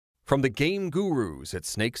From the game gurus at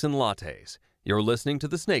Snakes and Lattes, you're listening to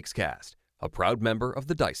the Snakes Cast, a proud member of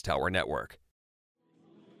the Dice Tower Network.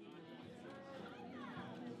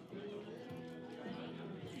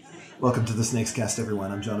 Welcome to the Snakes Cast,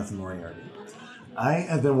 everyone. I'm Jonathan Moriarty. I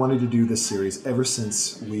have been wanting to do this series ever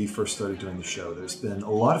since we first started doing the show. There's been a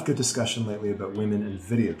lot of good discussion lately about women and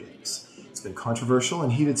video games. It's been controversial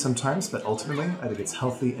and heated sometimes, but ultimately, I think it's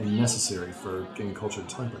healthy and necessary for gaming culture to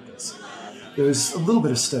talk like this. There's a little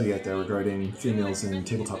bit of study out there regarding females in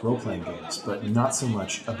tabletop role-playing games, but not so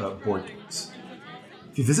much about board games.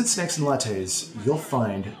 If you visit Snakes and Lattes, you'll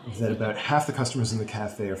find that about half the customers in the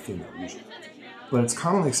cafe are female, usually. But it's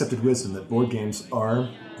commonly accepted wisdom that board games are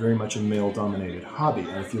very much a male-dominated hobby,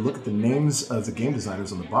 and if you look at the names of the game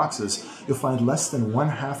designers on the boxes, you'll find less than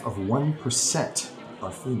 1/1%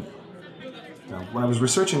 are female. Now, when I was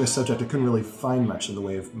researching this subject, I couldn't really find much in the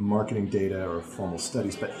way of marketing data or formal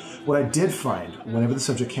studies, but what I did find whenever the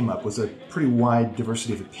subject came up was a pretty wide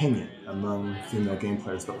diversity of opinion among female game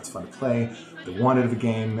players about what's fun to play, what they wanted of a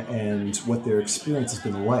game, and what their experience has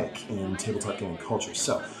been like in tabletop gaming culture.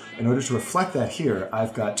 So, in order to reflect that here,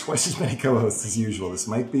 I've got twice as many co-hosts as usual. This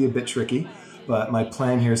might be a bit tricky, but my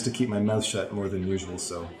plan here is to keep my mouth shut more than usual,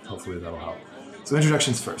 so hopefully that'll help. So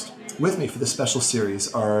introductions first. With me for this special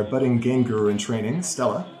series are budding game guru in training,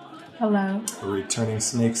 Stella. Hello. A returning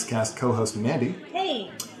Snakes Cast co-host, Mandy. Hey.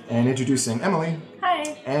 And introducing Emily.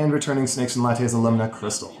 Hi. And returning Snakes and Lattes alumna,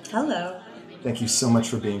 Crystal. Hello. Thank you so much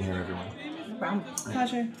for being here, everyone. No problem.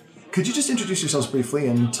 Pleasure. Could you just introduce yourselves briefly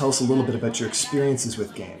and tell us a little bit about your experiences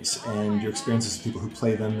with games and your experiences with people who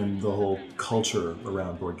play them and the whole culture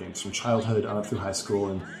around board games from childhood on up through high school,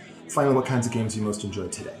 and finally what kinds of games you most enjoy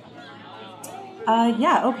today?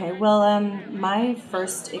 Okay. Well, my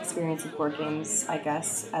first experience with board games, I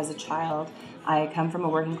guess, as a child, I come from a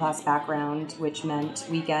working class background, which meant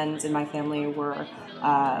weekends in my family were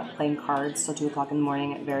playing cards till 2 o'clock in the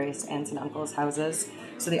morning at various aunts and uncles' houses.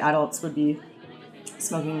 So the adults would be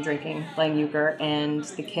smoking, drinking, playing euchre, and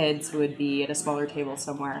the kids would be at a smaller table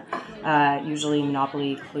somewhere, usually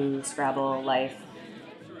Monopoly, Clue, Scrabble, Life.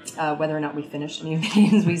 Whether or not we finished any of the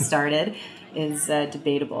games we started is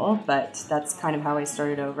debatable, but that's kind of how I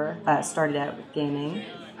started out with gaming.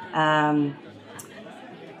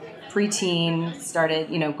 Preteen, started,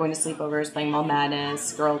 going to sleepovers, playing Mall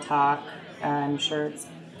Madness, Girl Talk. I'm sure it's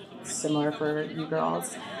similar for you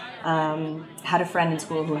girls. Had a friend in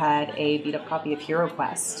school who had a beat-up copy of Hero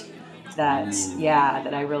Quest that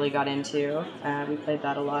I really got into. We played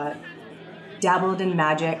that a lot. Dabbled in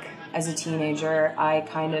Magic as a teenager. I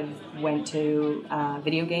kind of went to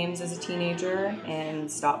video games as a teenager and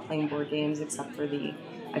stopped playing board games except for the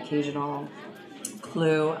occasional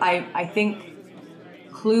Clue. I think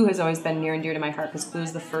Clue has always been near and dear to my heart because Clue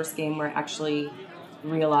is the first game where I actually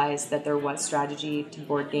realized that there was strategy to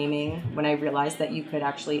board gaming, when I realized that you could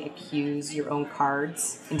actually accuse your own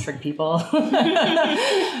cards and trick people.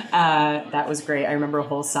 That was great. I remember a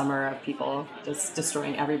whole summer of people just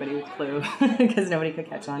destroying everybody with Clue because nobody could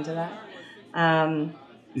catch on to that.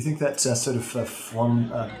 You think that sort of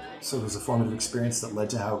was a formative experience that led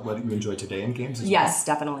to what you enjoy today in games? Yes,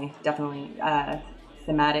 definitely.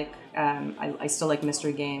 Thematic. I still like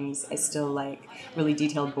mystery games. I still like really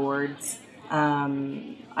detailed boards.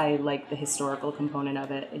 I like the historical component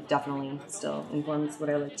of it. It definitely still informs what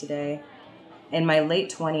I like today. In my late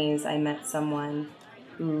 20s, I met someone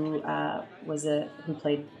who who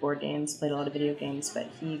played board games, played a lot of video games, but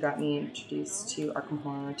he got me introduced to Arkham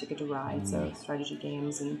Horror, Ticket to Ride, so strategy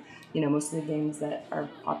games, and most of the games that are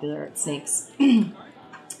popular at Snakes.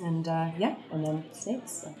 and then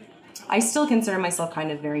Snakes. So. I still consider myself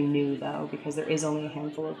kind of very new, though, because there is only a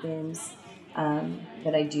handful of games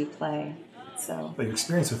that I do play. So. But your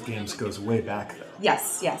experience with games goes way back, though.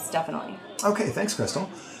 Yes, definitely. Okay, thanks, Crystal.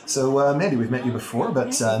 So, Mandy, we've met you before,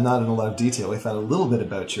 but not in a lot of detail. We found a little bit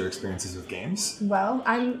about your experiences with games.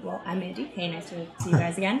 I'm Mandy. Hey, nice to see you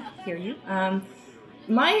guys again. Hear you.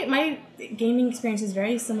 My gaming experience is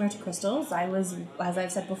very similar to Crystal's. I was, as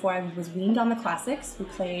I've said before, I was weaned on the classics. We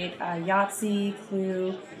played Yahtzee,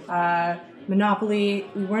 Clue, Monopoly.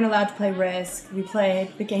 We weren't allowed to play Risk. We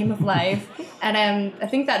played the Game of Life. And I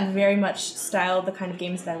think that very much styled the kind of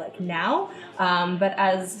games that I like now. But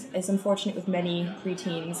as is unfortunate with many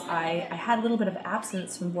preteens, I had a little bit of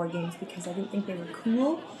absence from board games because I didn't think they were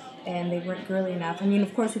cool and they weren't girly enough. I mean,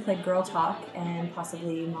 of course, we played Girl Talk and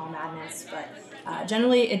possibly Mall Madness, but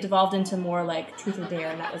generally it devolved into more like Truth or Dare,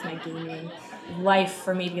 and that was my gaming life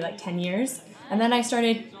for maybe like 10 years. And then I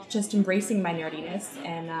started just embracing my nerdiness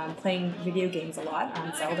and playing video games a lot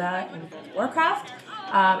on Zelda and World of Warcraft.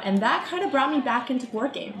 And that kind of brought me back into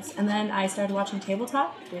board games. And then I started watching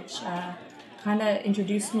Tabletop, which kind of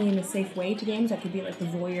introduced me in a safe way to games. I could be like the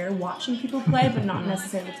voyeur watching people play, but not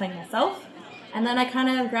necessarily playing myself. And then I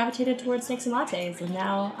kind of gravitated towards Snakes and Lattes, and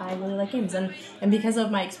now I really like games. And because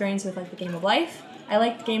of my experience with like the game of life, I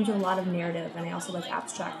like games with a lot of narrative, and I also like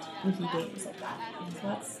abstract, wiki games like that. And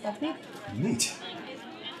so that's me. Neat.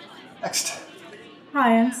 Next.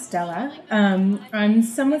 Hi, I'm Stella. I'm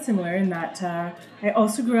somewhat similar in that I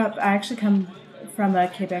also grew up, I actually come from a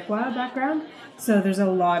Quebecois background, so there's a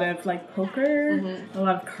lot of like poker, a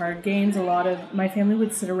lot of card games, my family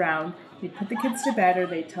would sit around, they'd put the kids to bed or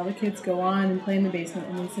they'd tell the kids go on and play in the basement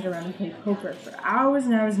and they'd sit around and play poker for hours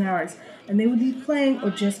and hours and hours, and they would be playing or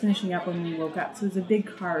just finishing up when we woke up, so it was a big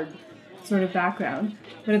card sort of background,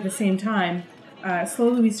 but at the same time,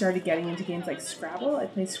 slowly we started getting into games like Scrabble. I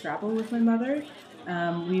play Scrabble with my mother.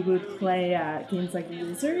 We would play games like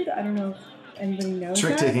Wizard. I don't know if anybody knows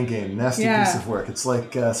Trick-taking game. Nasty piece of work. It's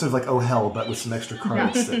like sort of like Oh Hell, but with some extra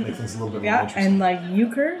cards that make things a little bit more interesting. And like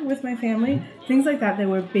Euchre with my family. Things like that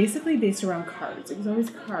were basically based around cards. It was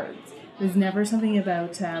always cards. It was never something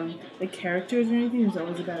about the characters or anything. It was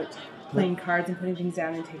always about playing cards and putting things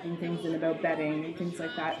down and taking things and about betting and things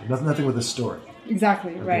like that. Nothing with a story.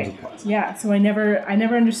 Exactly, right. Yeah, so I never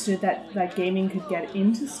understood that gaming could get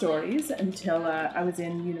into stories until I was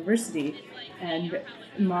in university, and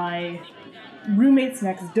my roommates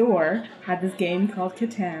next door had this game called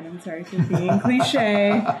Catan. I'm sorry for being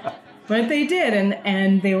cliche, but they did,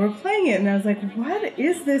 and they were playing it, and I was like, what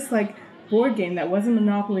is this like board game that wasn't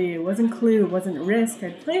Monopoly, it wasn't Clue, it wasn't Risk.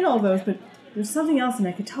 I'd played all those, but there's something else, and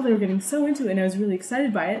I could tell they were getting so into it, and I was really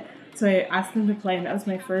excited by it. So I asked them to play, and that was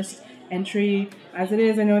my first entry, as it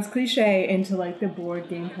is, I know it's cliche, into like the board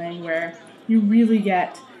game playing where you really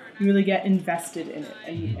get invested in it,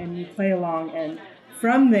 and you play along. And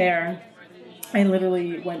from there, I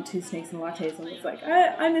literally went to Snakes and Lattes and was like,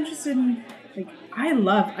 I'm interested in, like, I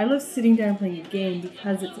love sitting down and playing a game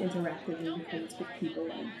because it's interactive and because it's with people,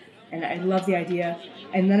 and I love the idea.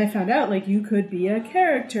 And then I found out, like, you could be a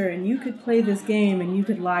character, and you could play this game, and you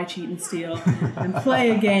could lie, cheat, and steal, and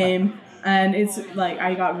play a game. And it's, like,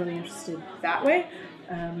 I got really interested that way.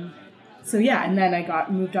 So, yeah, and then I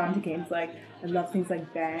moved on to games like, I love things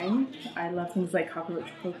like Bang. I love things like Cockroach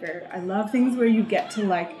Poker. I love things where you get to,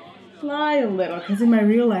 like, lie a little. Because in my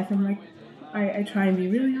real life, I'm like, I try and be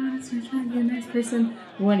really honest, and I try and be a nice person.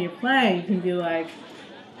 But when you're playing, you can be like,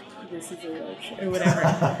 this is a roach or whatever,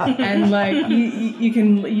 and like you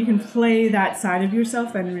can play that side of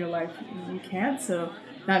yourself that in real life you can't. So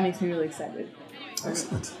that makes me really excited.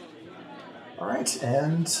 Excellent. All right,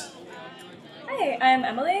 and hi, I'm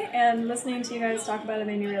Emily, and listening to you guys talk about it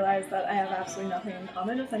made me realize that I have absolutely nothing in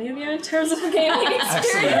common with any of you in terms of gaming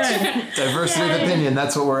experience. Excellent. Diversity of opinion.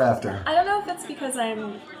 That's what we're after. I don't know if it's because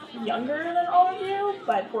I'm younger than all of you,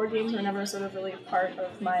 but board games were never sort of really part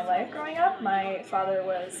of my life growing up. My father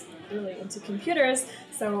was really into computers,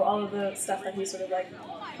 so all of the stuff that he sort of like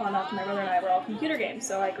pawned off to my brother and I were all computer games.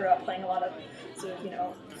 So I grew up playing a lot of sort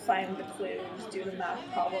of, find the clues, do the math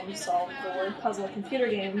problems, solve the word puzzle computer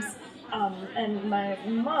games. And my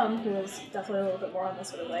mom, who is definitely a little bit more on the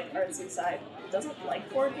sort of like artsy side, doesn't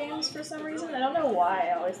like board games for some reason. I don't know why.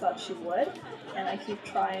 I always thought she would, and I keep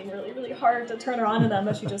trying really, really hard to turn her on to them,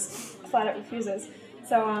 but she just flat out refuses.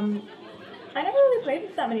 So I never really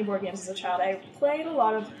played that many board games as a child. I played a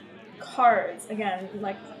lot of cards, again,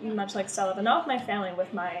 much like Stella, but not with my family,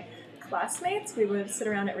 with my classmates. We would sit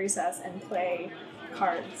around at recess and play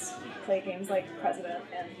cards, play games like President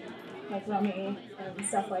and like Rummy and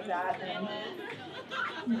stuff like that.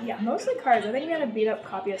 And yeah, mostly cards. I think we had a beat up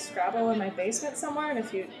copy of Scrabble in my basement somewhere and a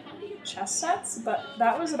few chess sets, but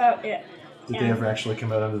that was about it. Did they ever actually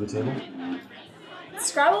come out under the table?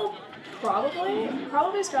 Scrabble,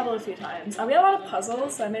 probably Scrabble a few times. We had a lot of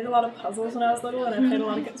puzzles, so I made a lot of puzzles when I was little, and I played a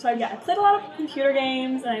lot of. So I played a lot of computer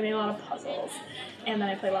games, and I made a lot of puzzles, and then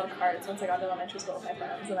I played a lot of cards once I got to elementary school with my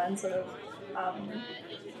friends, and then sort of.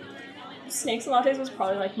 Snakes and Lattes was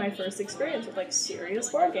probably like my first experience with like serious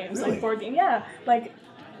board games, really? Like board game, yeah, like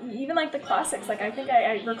even like the classics. Like I think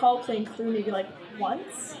I recall playing Clue maybe like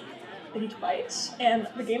once. Maybe twice. And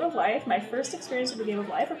the Game of Life, my first experience with the Game of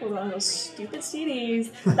Life was one of those stupid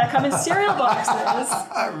CDs that come in cereal boxes.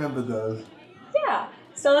 I remember those. Yeah.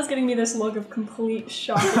 Stella's getting me this look of complete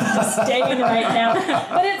shock and disdain right now.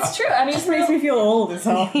 But it's true. I mean, It makes me feel old as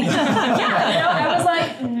hell. yeah, I was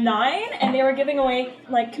like 9, and they were giving away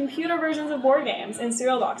like computer versions of board games in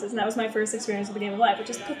cereal boxes, and that was my first experience with the Game of Life, which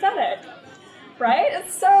is pathetic. Right?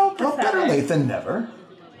 It's so pathetic. Well, better late than never.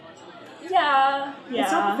 Yeah.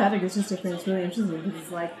 It's not pathetic, it's just different. It's really interesting because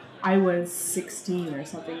it's like I was 16 or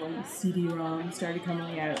something when CD-ROM started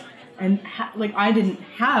coming out, and I didn't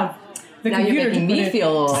have the now you're computer making to me put a feel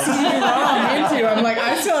old. CD-ROM into. I'm like,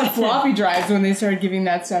 I still have floppy drives when they started giving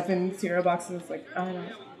that stuff in cereal boxes. Like, I don't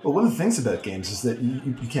know. Well, one of the things about games is that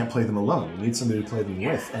you can't play them alone. You need somebody to play them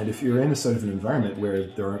with. And if you're in a sort of an environment where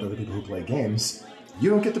there aren't other people who play games, you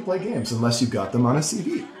don't get to play games unless you got them on a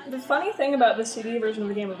CD. The funny thing about the CD version of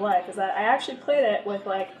the Game of Life is that I actually played it with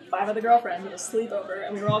like 5 other girlfriends at a sleepover,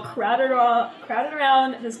 and we were all crowded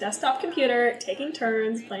around this desktop computer, taking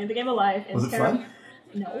turns playing the Game of Life. Was it fun?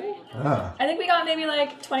 No. Ah. I think we got maybe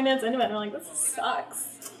like 20 minutes into it, and we're like, this sucks.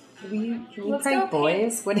 Can we Let's prank go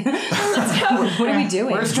boys? What, Let's go. what are we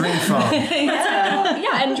doing? Where's Dream Phone?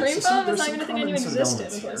 Yeah, and Dream So Phone was there's not some even a thing I knew common sort of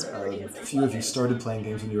existed elements until I here. started working at A few of you started playing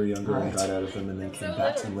games when you were younger and Right. got out of them and then came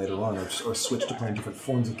back to them later on, or switched to playing different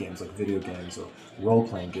forms of games like video games or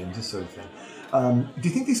role-playing games, this sort of thing. Do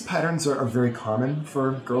you think these patterns are very common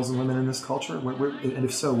for girls and women in this culture? And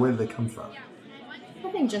if so, where do they come from?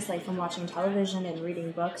 I think just like from watching television and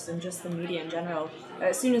reading books and just the media in general,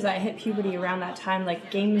 as soon as I hit puberty around that time,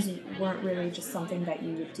 like games weren't really just something that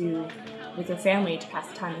you would do with your family to pass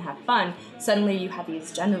the time and have fun. Suddenly you had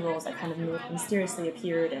these gender roles that kind of mysteriously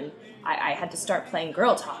appeared, and I had to start playing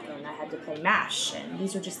Girl Talk, and I had to play MASH, and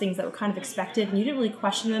these were just things that were kind of expected, and you didn't really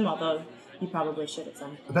question them, although you probably should at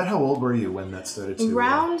some. About how old were you when that started to...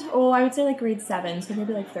 I would say like grade 7, so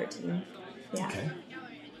maybe like 13. Yeah. Okay.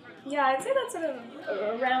 Yeah, I'd say that's sort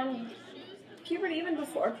of around puberty, even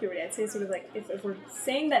before puberty. I'd say sort of like if we're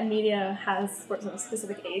saying that media has a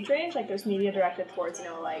specific age range, like there's media directed towards,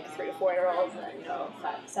 like 3 to 4 year olds and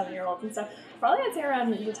 5 to 7 year olds and stuff. Probably I'd say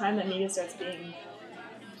around the time that media starts being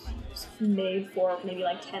made for maybe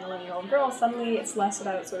like 10, 11 year old girls, suddenly it's less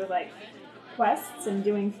about sort of like quests and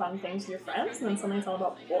doing fun things with your friends, and then suddenly it's all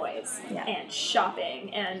about boys and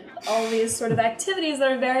shopping and all these sort of activities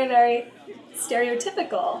that are very, very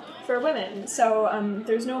stereotypical for women. So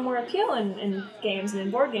there's no more appeal in games and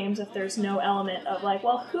in board games if there's no element of like,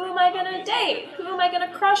 well, who am I gonna date? Who am I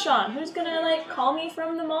gonna crush on? Who's gonna like call me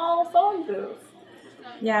from the mall phone booth?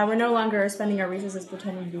 Yeah, we're no longer spending our recesses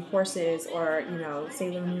pretending to be horses or,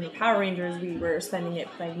 Sailor Moon or Power Rangers. We were spending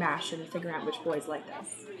it playing MASH and figuring out which boys liked us.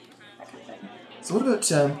 That kind of thing. So what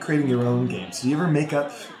about creating your own games? Do you ever make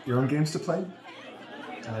up your own games to play?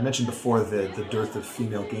 And I mentioned before the dearth of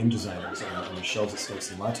female game designers on the shelves at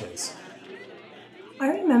Snakes and Lattes.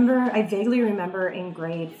 I vaguely remember in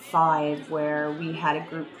grade 5 where we had a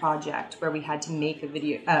group project where we had to make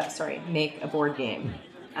a board game.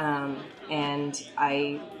 And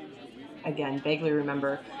I, again, vaguely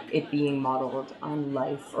remember it being modeled on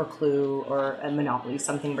Life or Clue or a Monopoly,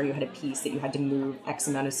 something where you had a piece that you had to move X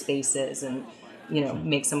amount of spaces and,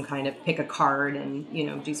 make some kind of, pick a card and,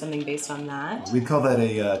 do something based on that. We'd call that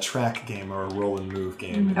a track game or a roll and move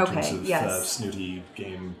game in terms of snooty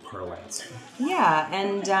game parlance. Yeah,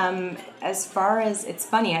 and as far as, it's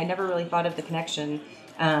funny, I never really thought of the connection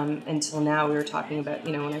until now. We were talking about,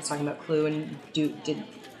 when I was talking about Clue and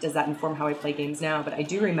does that inform how I play games now? But I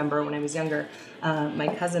do remember when I was younger,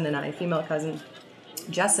 my cousin and I, female cousin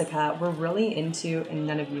Jessica, were really into, and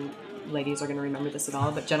none of you ladies are going to remember this at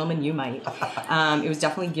all, but gentlemen, you might. It was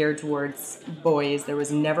definitely geared towards boys. There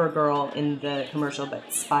was never a girl in the commercial,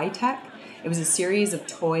 but Spy Tech. It was a series of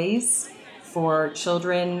toys for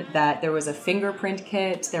children that there was a fingerprint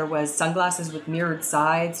kit, there was sunglasses with mirrored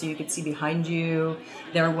sides so you could see behind you,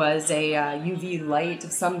 there was a UV light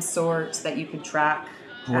of some sort that you could track.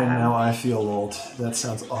 Boy, now I feel old. That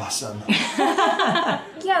sounds awesome.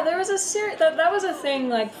 Yeah, there was a series that was a thing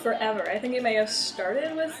like forever. I think it may have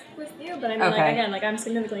started with you, but I mean, like again, like I'm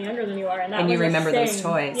significantly younger than you are, and that was you remember a thing. those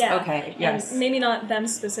toys? Yeah. Okay, yes. And maybe not them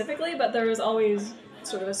specifically, but there was always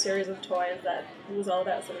sort of a series of toys that was all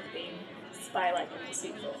about sort of being spy-like and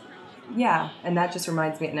deceitful. Yeah, and that just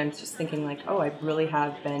reminds me, and I'm just thinking like, oh, I really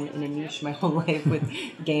have been in a niche my whole life with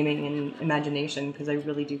gaming and imagination because I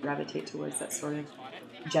really do gravitate towards that sort of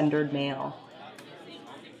gendered male.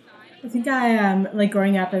 I think I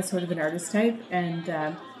growing up as sort of an artist type and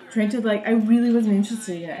trying to I really wasn't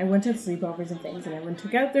interested in it. I went to sleepovers and things and everyone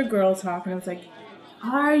took out their Girl Talk and I was like,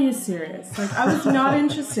 are you serious? I was not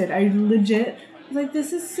interested. I legit was like,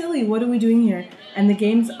 this is silly. What are we doing here? And the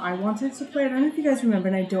games I wanted to play, I don't know if you guys remember,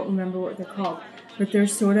 and I don't remember what they're called, but they're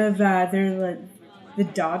sort of, they're like the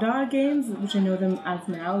Dada games, which I know them as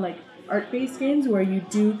now, art-based games where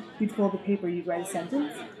you'd fold the paper, you'd write a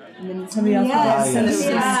sentence, and then somebody else would write a sentence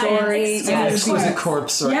with a story. Yes. Squeeze a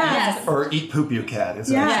corpse or eat poop you cat is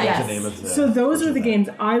the name of the... So those were the games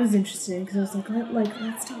I was interested in because I was like,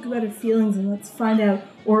 let's talk about our feelings and let's find out,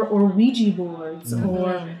 or Ouija boards,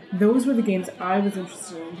 or those were the games I was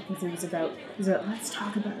interested in because it was about let's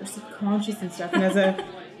talk about our subconscious and stuff. And as a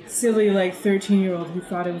silly like 13-year-old who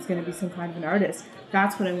thought I was going to be some kind of an artist.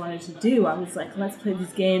 That's what I wanted to do. I was like, let's play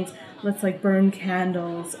these games, let's like burn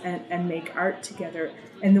candles and make art together.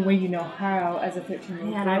 And the way you know how as a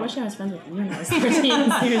 13-year-old. Yeah, and I wish I was friends with you when I was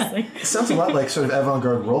 13, seriously. It sounds a lot like sort of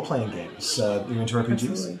avant-garde role-playing games. You're into RPGs?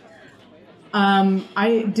 Absolutely.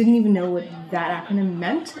 I didn't even know what that acronym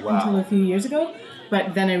meant until a few years ago,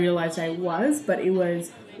 but then I realized I was. But it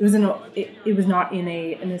was not in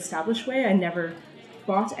an established way. I never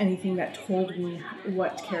bought anything that told me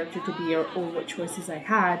what character to be or what choices I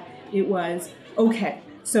had. It was okay.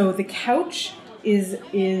 So the couch is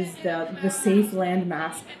the safe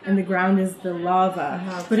landmass, and the ground is the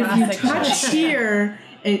lava. But if you touch here,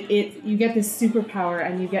 you get this superpower,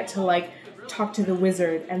 and you get to like talk to the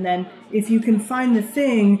wizard, and then if you can find the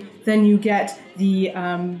thing, then you get the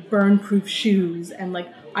burn-proof shoes, and like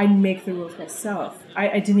I'd make the rules myself.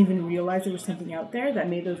 I didn't even realize there was something out there that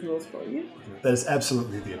made those rules for you. That is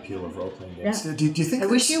absolutely the appeal of role-playing games. Yeah. Do you think? I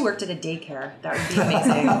wish you worked at a daycare. That would be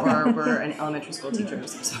amazing. Or were an elementary school teacher. I'm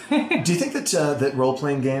sorry. Do you think that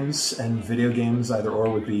role-playing games and video games, either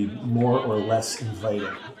or, would be more or less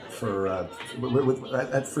inviting for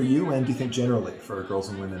you, and do you think generally for girls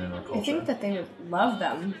and women in our culture? I think that they would love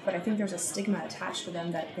them, but I think there's a stigma attached to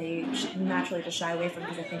them that they naturally just shy away from,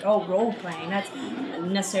 because they think, oh, role-playing, that's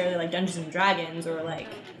necessarily like Dungeons and Dragons or like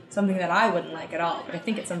something that I wouldn't like at all. But I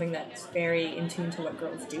think it's something that's very in tune to what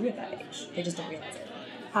girls do at that age. They just don't realize it.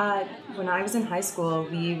 When I was in high school,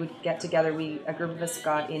 we would get together. A group of us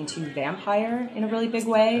got into Vampire in a really big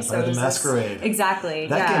way. Vampire the Masquerade. Exactly.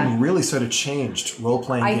 That game really sort of changed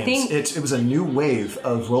role-playing games. It was a new wave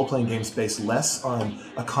of role-playing games based less on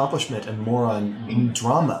accomplishment and more on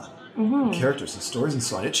drama. And characters and stories and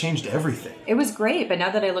so on. It changed everything. It was great, but now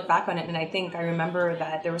that I look back on it, and I remember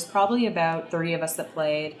that there was probably about 30 of us that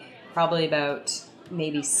played, probably about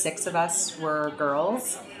maybe 6 of us were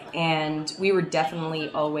girls, and we were definitely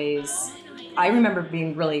always, I remember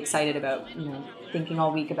being really excited about, thinking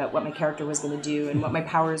all week about what my character was going to do and what my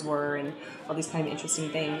powers were and all these kind of interesting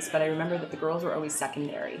things. But I remember that the girls were always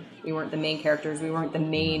secondary. We weren't the main characters. We weren't the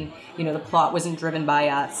main, the plot wasn't driven by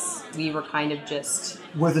us. We were kind of just...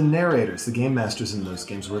 Were the narrators, the game masters in those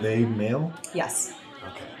games, were they male? Yes.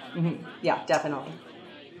 Okay. Mm-hmm. Yeah, definitely.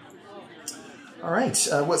 All right.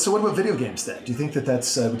 So what about video games then? Do you think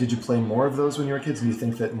that's... did you play more of those when you were kids? And do you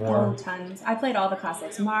think that more... Oh, tons. I played all the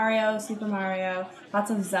classics. Mario, Super Mario,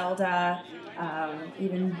 lots of Zelda,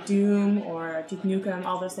 even Doom or Duke Nukem,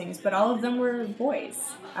 all those things. But all of them were boys.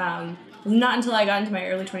 Not until I got into my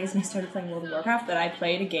early 20s and I started playing World of Warcraft that I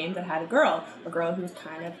played a game that had a girl who was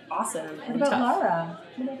kind of awesome and What about tough. Lara?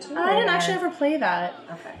 What about you? I didn't actually ever play that.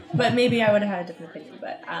 Okay. But maybe I would have had a different opinion.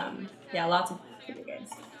 But yeah, lots of video games.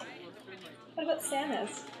 What about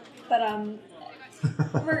Samus? But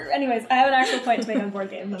anyways, I have an actual point to make on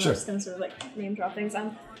board games. I'm just going to sort of like name drop things.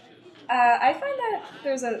 I find that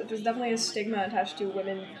there's definitely a stigma attached to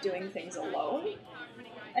women doing things alone,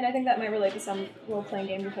 and I think that might relate to some role-playing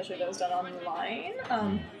games, especially those done online.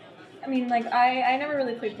 I mean, like I never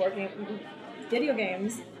really played video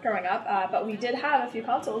games growing up, but we did have a few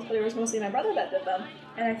consoles, but it was mostly my brother that did them.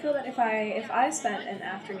 And I feel that if I spent an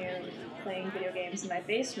afternoon playing video games in my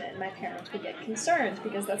basement, my parents would get concerned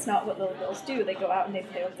because that's not what little girls do. They go out and they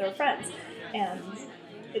play with their friends, and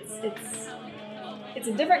it's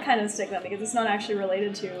a different kind of stigma because it's not actually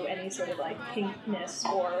related to any sort of like pinkness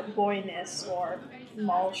or boyness or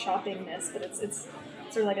mall shoppingness, but it's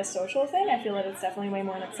sort of like a social thing. I feel that it's definitely way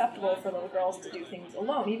more unacceptable for little girls to do things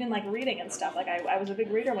alone, even like reading and stuff. Like I was a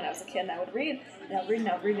big reader when I was a kid, and I would read, and I would read, and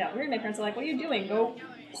I would read, and I would read. My parents are like, "What are you doing? Go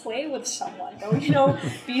play with someone. Go,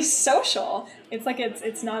 be social." It's like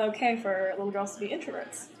it's not okay for little girls to be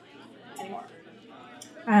introverts anymore.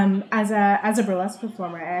 As a burlesque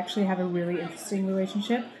performer, I actually have a really interesting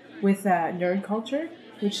relationship with nerd culture,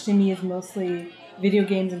 which to me is mostly video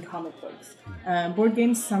games and comic books. Board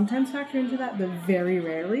games sometimes factor into that, but very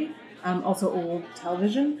rarely. Also old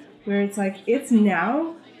television, where it's like, it's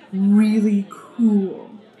now really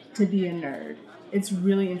cool to be a nerd. It's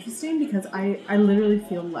really interesting because I literally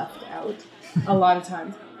feel left out a lot of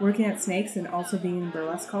times. Working at Snakes and also being in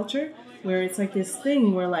burlesque culture, where it's like this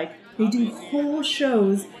thing where like they do whole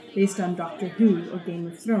shows based on Doctor Who or Game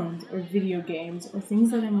of Thrones or video games or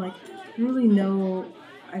things that I'm like, I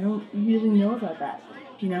don't really know about that.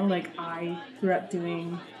 Like I grew up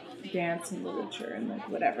doing dance and literature and like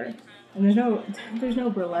whatever. And there's no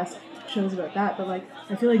burlesque shows about that, but like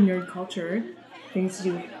I feel like nerd culture, things to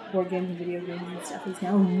do with board games and video games and stuff, is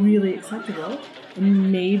now really acceptable.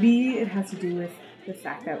 And maybe it has to do with the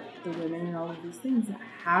fact that the women and all of these things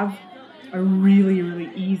have a really, really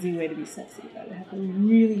easy way to be sexy about it. Have a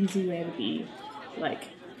really easy way to be like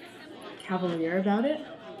cavalier about it.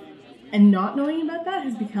 And not knowing about that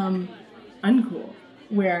has become uncool,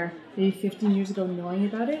 where maybe 15 years ago knowing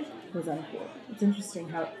about it was uncool. It's interesting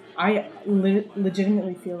how I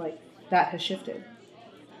legitimately feel like that has shifted.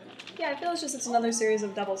 Yeah, I feel it's another series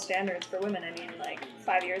of double standards for women. I mean,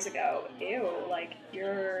 5 years ago, ew,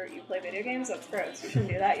 you play video games? That's gross. You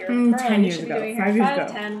shouldn't do that. You're a girl. 10 You years should ago. be doing 5 hair. years 5,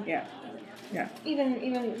 ago. 10. Yeah.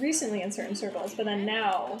 Even recently in certain circles, but then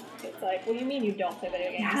now it's what do you mean you don't play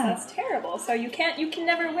video games? Yeah. That's terrible. So you can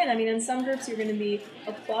never win. I mean, in some groups you're going to be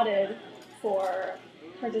applauded for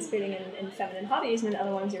participating in feminine hobbies, and in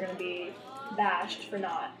other ones you're going to be bashed for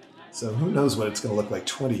not. So who knows what it's going to look like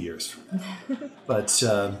 20 years from now. But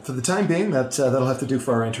for the time being, that'll have to do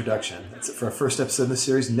for our introduction. That's it for our first episode in the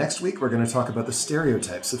series. Next week, we're going to talk about the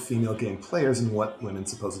stereotypes of female game players and what women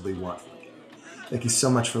supposedly want from the game. Thank you so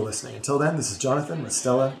much for listening. Until then, this is Jonathan with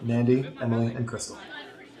Stella, Mandy, Emily, and Crystal.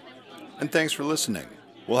 And thanks for listening.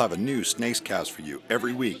 We'll have a new Snakes cast for you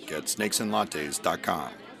every week at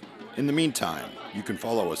snakesandlattes.com. In the meantime, you can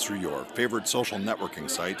follow us through your favorite social networking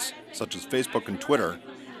sites, such as Facebook and Twitter,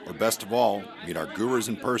 or best of all, meet our gurus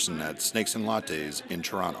in person at Snakes and Lattes in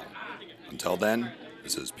Toronto. Until then,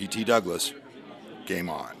 this is P.T. Douglas. Game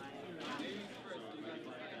on.